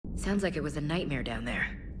Sounds like it was a nightmare down there.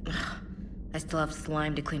 Ugh. I still have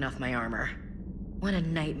slime to clean off my armor. What a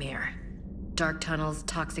nightmare. Dark tunnels,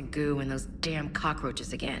 toxic goo, and those damn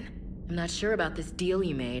cockroaches again. I'm not sure about this deal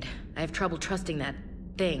you made. I have trouble trusting that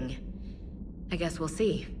thing. I guess we'll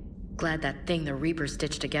see. Glad that thing the Reaper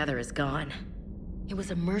stitched together is gone. It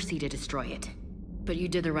was a mercy to destroy it. But you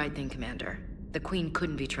did the right thing, Commander. The Queen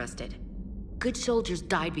couldn't be trusted. Good soldiers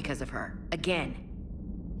died because of her. Again.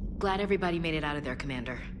 Glad everybody made it out of there,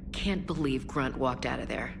 Commander. Can't believe Grunt walked out of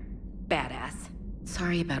there. Badass.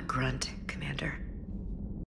 Sorry about Grunt, Commander.